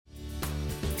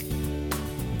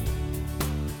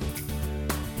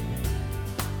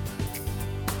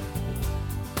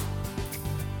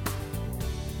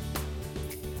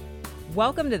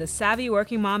Welcome to the Savvy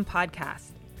Working Mom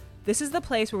podcast. This is the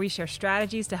place where we share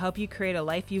strategies to help you create a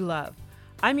life you love.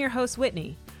 I'm your host,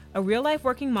 Whitney, a real-life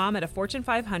working mom at a Fortune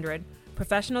 500,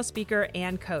 professional speaker,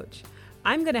 and coach.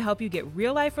 I'm going to help you get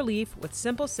real-life relief with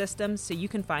simple systems so you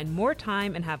can find more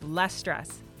time and have less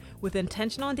stress. With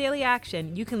intentional daily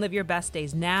action, you can live your best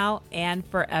days now and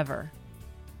forever.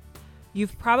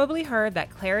 You've probably heard that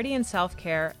clarity and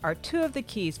self-care are two of the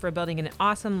keys for building an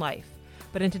awesome life.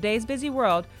 But in today's busy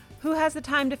world, who has the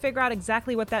time to figure out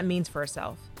exactly what that means for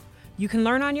herself? You can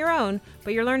learn on your own,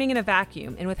 but you're learning in a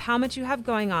vacuum, and with how much you have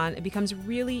going on, it becomes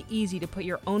really easy to put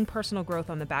your own personal growth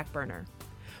on the back burner.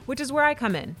 Which is where I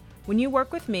come in. When you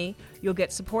work with me, you'll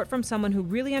get support from someone who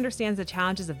really understands the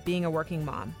challenges of being a working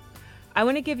mom. I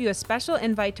want to give you a special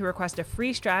invite to request a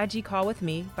free strategy call with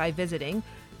me by visiting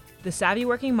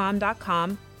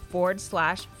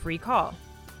thesavvyworkingmom.com/free call.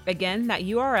 Again, that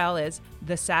URL is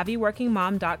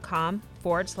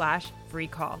thesavvyworkingmom.com/free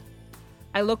call.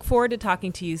 I look forward to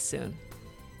talking to you soon.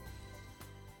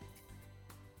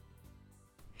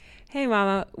 Hey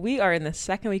mama, we are in the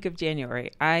second week of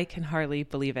January. I can hardly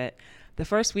believe it. The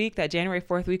first week, that January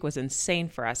 4th week, was insane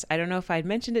for us. I don't know if I'd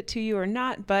mentioned it to you or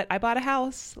not, but I bought a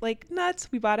house. Like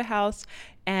nuts, we bought a house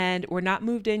and we're not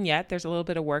moved in yet. There's a little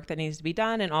bit of work that needs to be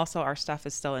done, and also our stuff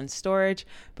is still in storage,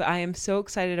 but I am so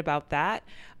excited about that.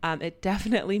 It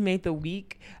definitely made the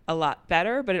week a lot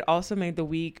better, but it also made the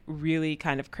week really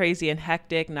kind of crazy and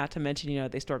hectic, not to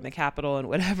mention, they stormed the Capitol and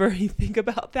whatever you think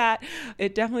about that.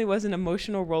 It definitely was an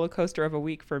emotional roller coaster of a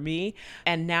week for me.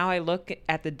 And now I look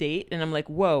at the date and I'm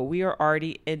like, whoa, we are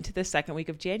already into the second week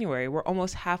of January. We're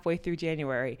almost halfway through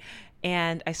January.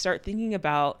 And I start thinking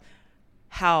about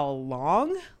how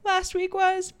long last week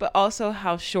was, but also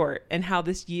how short, and how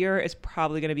this year is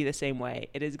probably going to be the same way.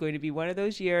 It is going to be one of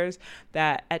those years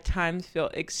that at times feel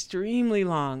extremely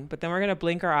long, but then we're going to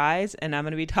blink our eyes and I'm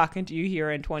going to be talking to you here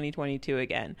in 2022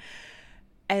 again.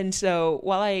 And so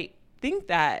while I think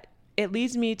that, it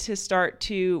leads me to start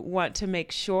to want to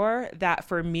make sure that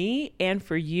for me and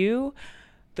for you,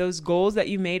 those goals that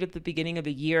you made at the beginning of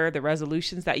the year, the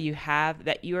resolutions that you have,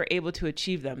 that you are able to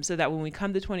achieve them, so that when we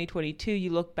come to 2022, you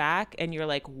look back and you're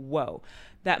like, whoa,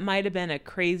 that might have been a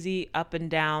crazy up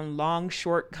and down, long,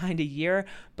 short kind of year,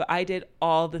 but I did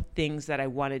all the things that I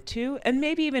wanted to, and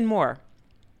maybe even more.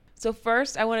 So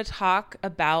first, I want to talk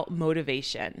about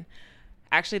motivation.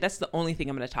 Actually, that's the only thing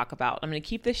I'm going to talk about. I'm going to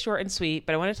keep this short and sweet,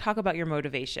 but I want to talk about your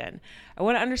motivation. I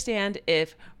want to understand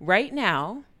if right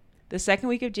now, the second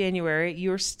week of January,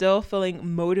 you're still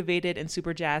feeling motivated and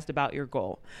super jazzed about your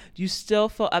goal. Do you still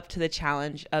feel up to the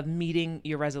challenge of meeting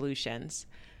your resolutions?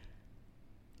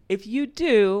 If you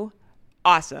do,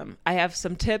 awesome. I have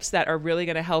some tips that are really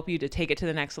going to help you to take it to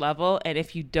the next level. And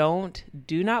if you don't,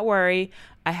 do not worry.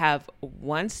 I have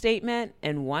one statement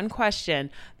and one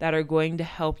question that are going to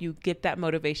help you get that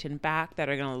motivation back, that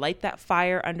are going to light that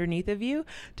fire underneath of you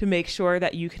to make sure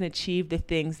that you can achieve the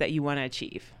things that you want to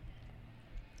achieve.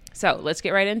 So let's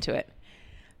get right into it.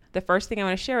 The first thing I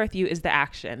want to share with you is the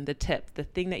action, the tip, the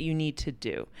thing that you need to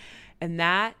do. And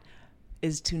that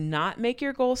is to not make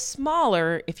your goal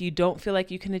smaller if you don't feel like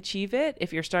you can achieve it,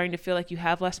 if you're starting to feel like you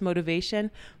have less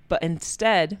motivation, but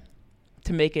instead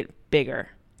to make it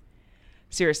bigger.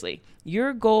 Seriously,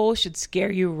 your goal should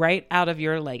scare you right out of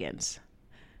your leggings,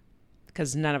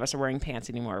 because none of us are wearing pants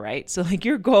anymore, right? So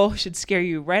your goal should scare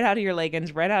you right out of your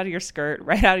leggings, right out of your skirt,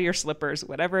 right out of your slippers,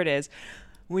 whatever it is.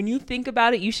 When you think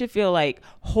about it, you should feel like,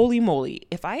 holy moly,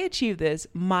 if I achieve this,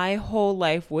 my whole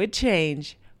life would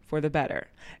change for the better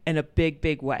in a big,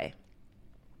 big way.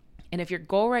 And if your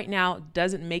goal right now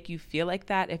doesn't make you feel like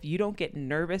that, if you don't get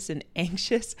nervous and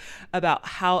anxious about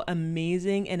how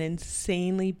amazing and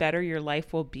insanely better your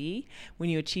life will be when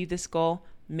you achieve this goal,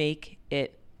 make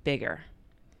it bigger.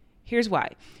 Here's why.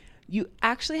 You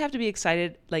actually have to be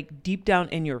excited, deep down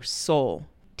in your soul,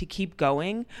 to keep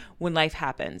going when life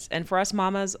happens. And for us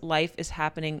mamas, life is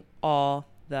happening all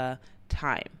the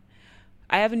time.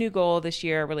 I have a new goal this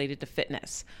year related to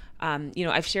fitness.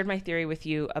 I've shared my theory with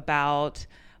you about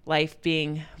life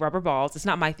being rubber balls. It's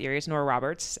not my theory, it's Nora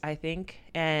Roberts, I think,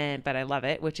 but I love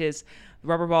it, which is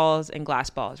rubber balls and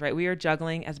glass balls, right? We are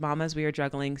juggling, as mamas, we are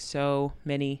juggling so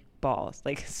many balls,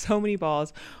 so many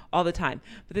balls all the time.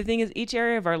 But the thing is, each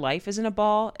area of our life isn't a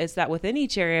ball. It's that within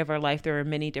each area of our life, there are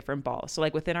many different balls. So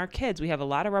within our kids, we have a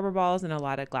lot of rubber balls and a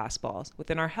lot of glass balls.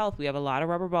 Within our health, we have a lot of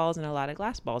rubber balls and a lot of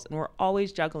glass balls, and we're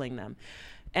always juggling them.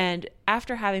 And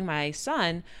after having my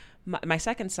son, my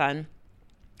second son,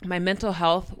 my mental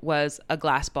health was a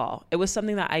glass ball. It was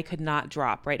something that I could not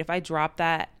drop, right? If I dropped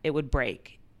that, it would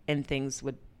break and things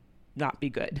would not be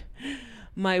good.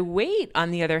 My weight,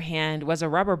 on the other hand, was a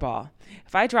rubber ball.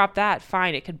 If I dropped that,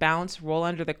 fine, it could bounce, roll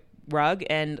under the rug,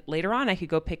 and later on I could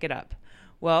go pick it up.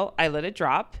 Well, I let it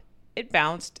drop. It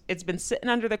bounced. It's been sitting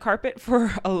under the carpet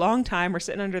for a long time, or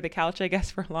sitting under the couch, I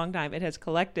guess, for a long time. It has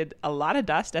collected a lot of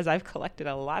dust, as I've collected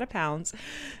a lot of pounds.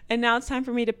 And now it's time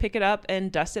for me to pick it up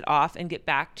and dust it off and get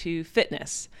back to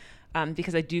fitness,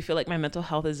 because I do feel like my mental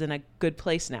health is in a good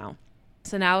place now.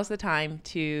 So now is the time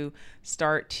to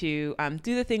start to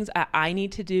do the things I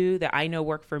need to do that I know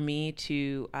work for me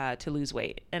to lose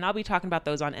weight. And I'll be talking about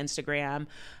those on Instagram.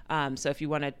 So if you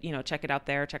want to, check it out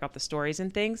there, check out the stories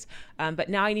and things. But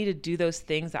now I need to do those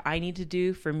things that I need to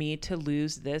do for me to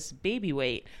lose this baby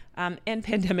weight and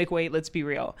pandemic weight. Let's be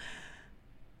real.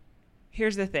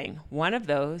 Here's the thing. One of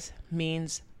those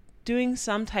means doing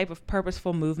some type of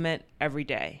purposeful movement every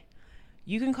day.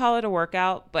 You can call it a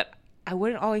workout, but I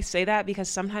wouldn't always say that, because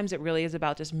sometimes it really is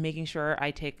about just making sure I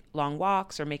take long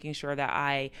walks, or making sure that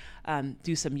I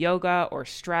do some yoga or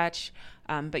stretch.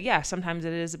 But yeah, sometimes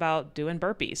it is about doing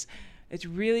burpees. It's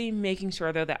really making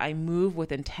sure, though, that I move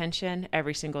with intention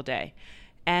every single day.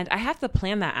 And I have to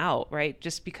plan that out, right?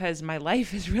 Just because my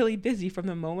life is really busy from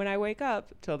the moment I wake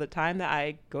up till the time that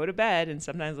I go to bed, and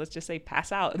sometimes, let's just say,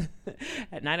 pass out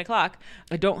at 9 o'clock.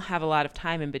 I don't have a lot of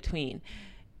time in between.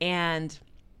 And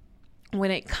when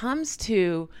it comes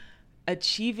to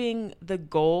achieving the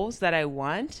goals that I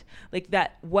want, like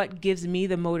that, what gives me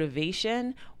the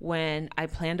motivation when I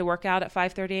plan to work out at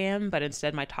 5:30 a.m., but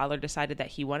instead my toddler decided that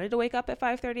he wanted to wake up at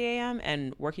 5:30 a.m.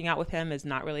 and working out with him is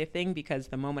not really a thing, because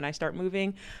the moment I start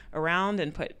moving around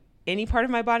and put any part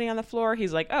of my body on the floor,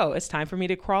 he's like, oh, it's time for me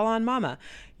to crawl on mama.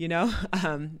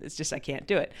 It's just, I can't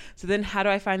do it. So then how do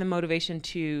I find the motivation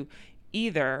to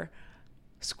either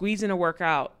squeeze in a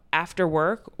workout after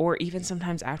work, or even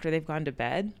sometimes after they've gone to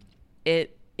bed?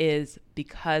 It is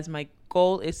because my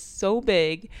goal is so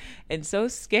big and so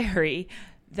scary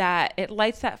that it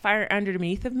lights that fire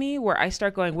underneath of me, where I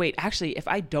start going, wait, actually, if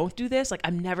I don't do this, like,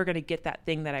 I'm never going to get that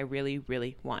thing that I really,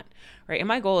 really want, right? And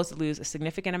my goal is to lose a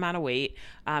significant amount of weight.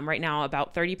 Right now,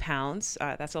 about 30 pounds.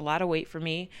 That's a lot of weight for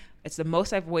me. It's the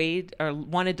most I've weighed or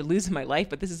wanted to lose in my life,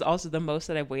 but this is also the most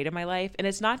that I've weighed in my life. And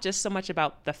it's not just so much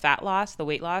about the fat loss, the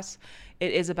weight loss.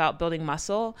 It is about building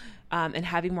muscle and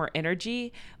having more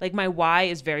energy. Like, my why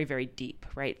is very, very deep,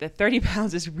 right? The 30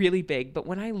 pounds is really big, but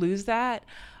when I lose that,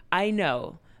 I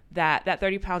know that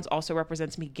 30 pounds also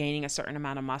represents me gaining a certain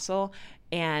amount of muscle,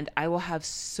 and I will have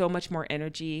so much more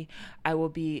energy. I will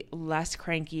be less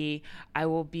cranky. I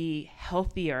will be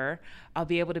healthier. I'll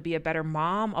be able to be a better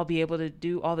mom. I'll be able to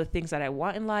do all the things that I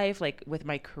want in life, like with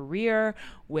my career,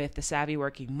 with the Savvy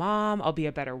Working Mom. I'll be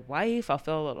a better wife. I'll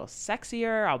feel a little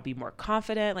sexier. I'll be more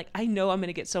confident. Like, I know I'm going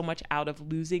to get so much out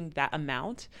of losing that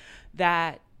amount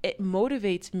that it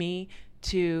motivates me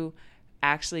to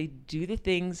actually do the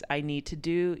things I need to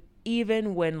do,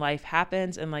 even when life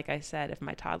happens. And like I said, if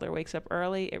my toddler wakes up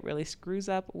early, it really screws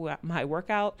up my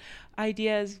workout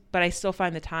ideas, but I still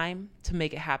find the time to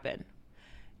make it happen.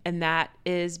 And that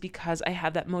is because I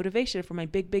have that motivation for my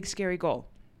big, big, scary goal.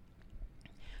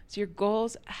 So your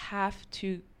goals have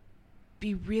to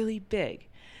be really big.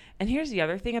 And here's the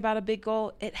other thing about a big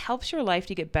goal. It helps your life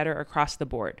to get better across the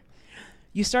board.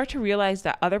 You start to realize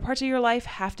that other parts of your life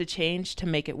have to change to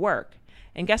make it work.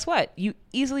 And guess what? You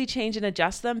easily change and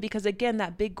adjust them, because again,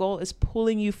 that big goal is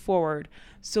pulling you forward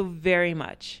so very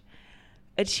much.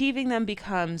 Achieving them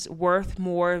becomes worth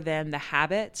more than the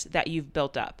habits that you've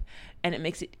built up. And it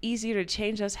makes it easier to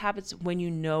change those habits when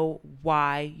you know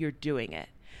why you're doing it.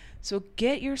 So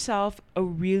get yourself a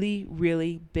really,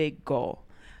 really big goal.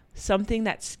 Something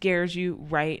that scares you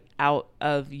right out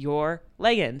of your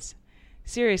leggings.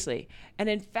 Seriously. And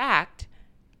in fact,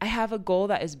 I have a goal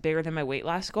that is bigger than my weight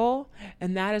loss goal,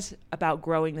 and that is about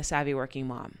growing the Savvy Working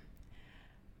Mom.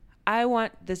 I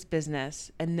want this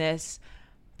business and this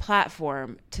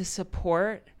platform to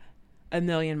support 1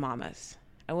 million mamas.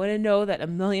 I want to know that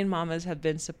 1 million mamas have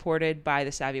been supported by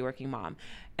the Savvy Working Mom.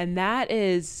 And that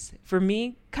is, for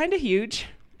me, kind of huge.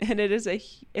 And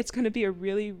it's going to be a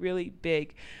really, really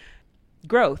big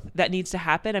growth that needs to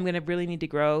happen. I'm going to really need to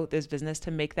grow this business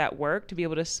to make that work, to be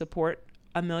able to support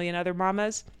 1 million other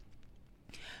mamas.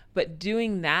 But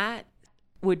doing that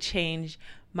would change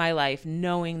my life,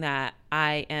 knowing that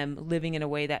I am living in a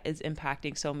way that is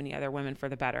impacting so many other women for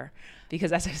the better.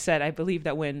 Because as I said, I believe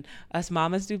that when us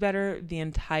mamas do better, the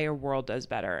entire world does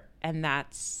better. And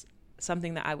that's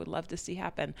something that I would love to see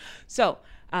happen. So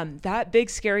that big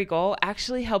scary goal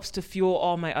actually helps to fuel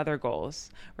all my other goals,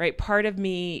 right? Part of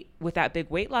me with that big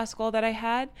weight loss goal that I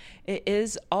had, it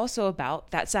is also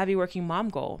about that savvy working mom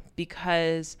goal,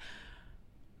 because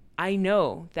I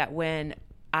know that when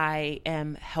I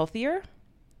am healthier,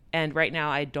 and right now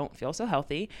I don't feel so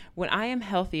healthy, when I am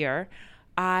healthier,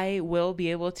 I will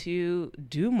be able to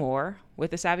do more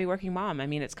with a savvy working mom. I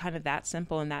mean, it's kind of that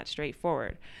simple and that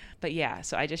straightforward. But yeah,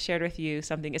 so I just shared with you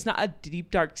something. It's not a deep,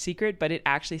 dark secret, but it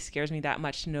actually scares me that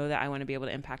much to know that I want to be able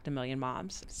to impact 1 million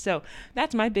moms. So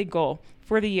that's my big goal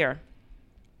for the year.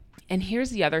 And here's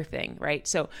the other thing, right?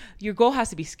 So your goal has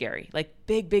to be scary, like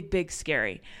big, big, big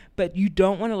scary. But you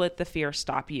don't want to let the fear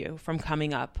stop you from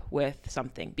coming up with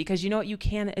something, because you know what? You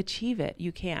can achieve it.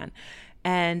 You can.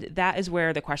 And that is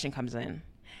where the question comes in.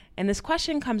 And this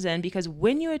question comes in because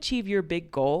when you achieve your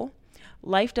big goal,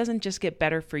 life doesn't just get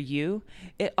better for you.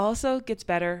 It also gets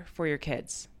better for your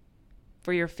kids,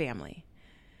 for your family.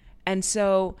 And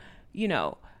so, you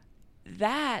know,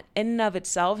 that in and of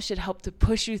itself should help to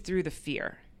push you through the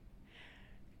fear.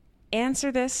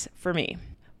 Answer this for me.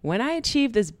 When I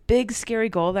achieve this big, scary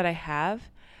goal that I have,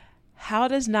 how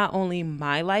does not only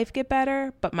my life get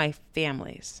better, but my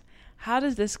family's? How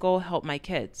does this goal help my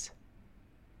kids?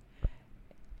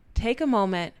 Take a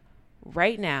moment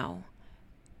right now,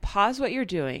 pause what you're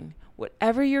doing,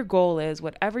 whatever your goal is,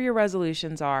 whatever your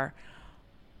resolutions are,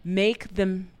 make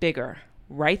them bigger.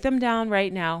 Write them down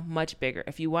right now, much bigger.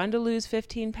 If you wanted to lose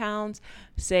 15 pounds,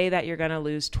 say that you're going to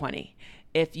lose 20.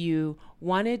 If you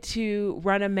wanted to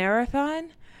run a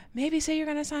marathon, maybe say you're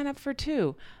going to sign up for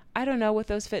 2. I don't know, with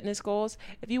those fitness goals.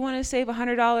 If you want to save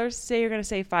 $100, say you're going to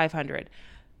save $500.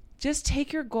 Just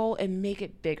take your goal and make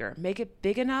it bigger. Make it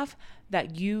big enough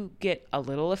that you get a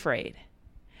little afraid.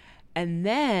 And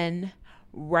then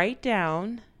write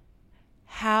down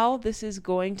how this is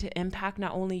going to impact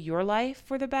not only your life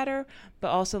for the better, but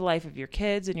also the life of your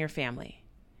kids and your family.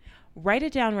 Write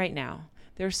it down right now.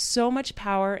 There's so much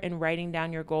power in writing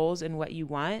down your goals and what you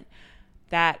want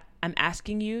that I'm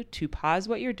asking you to pause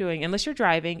what you're doing. Unless you're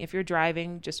driving. If you're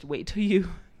driving, just wait till you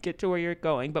get to where you're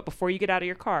going. But before you get out of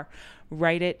your car,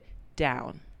 write it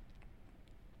down.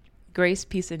 Grace,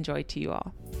 peace, and joy to you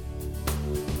all.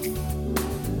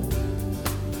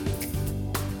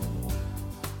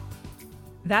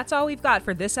 That's all we've got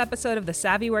for this episode of the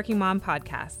Savvy Working Mom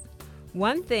podcast.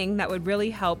 One thing that would really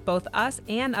help both us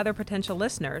and other potential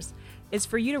listeners is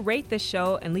for you to rate this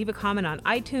show and leave a comment on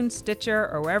iTunes, Stitcher,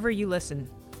 or wherever you listen.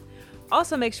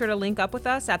 Also, make sure to link up with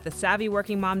us at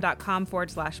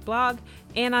thesavvyworkingmom.com/blog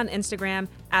and on Instagram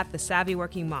at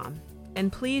thesavvyworkingmom. And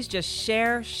please just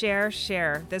share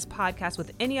this podcast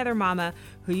with any other mama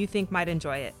who you think might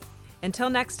enjoy it. Until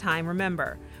next time,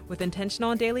 remember, with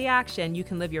intentional and daily action, you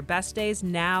can live your best days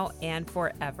now and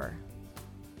forever.